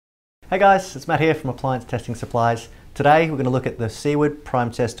Hey guys, it's Matt here from Appliance Testing Supplies. Today we're going to look at the Seaward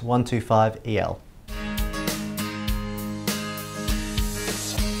Primetest 125 EL.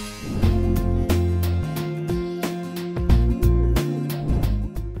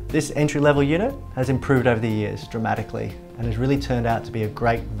 This entry-level unit has improved over the years dramatically and has really turned out to be a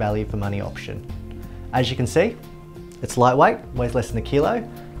great value for money option. As you can see, it's lightweight, weighs less than a kilo,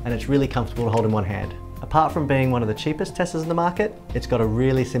 and it's really comfortable to hold in one hand. Apart from being one of the cheapest testers in the market, it's got a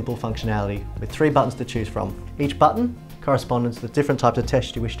really simple functionality with 3 buttons to choose from. Each button corresponds to the different types of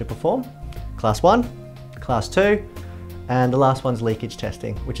tests you wish to perform. Class 1, Class 2, and the last one's leakage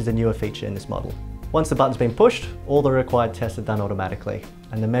testing, which is a newer feature in this model. Once the button's been pushed, all the required tests are done automatically,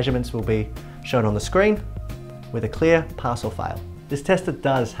 and the measurements will be shown on the screen with a clear pass or fail. This tester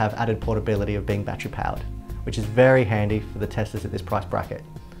does have added portability of being battery powered, which is very handy for the testers at this price bracket.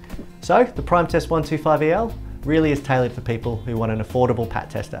 So the Primetest 125 EL really is tailored for people who want an affordable PAT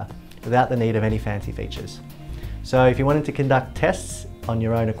tester without the need of any fancy features. So if you wanted to conduct tests on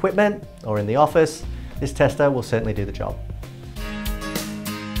your own equipment or in the office, this tester will certainly do the job.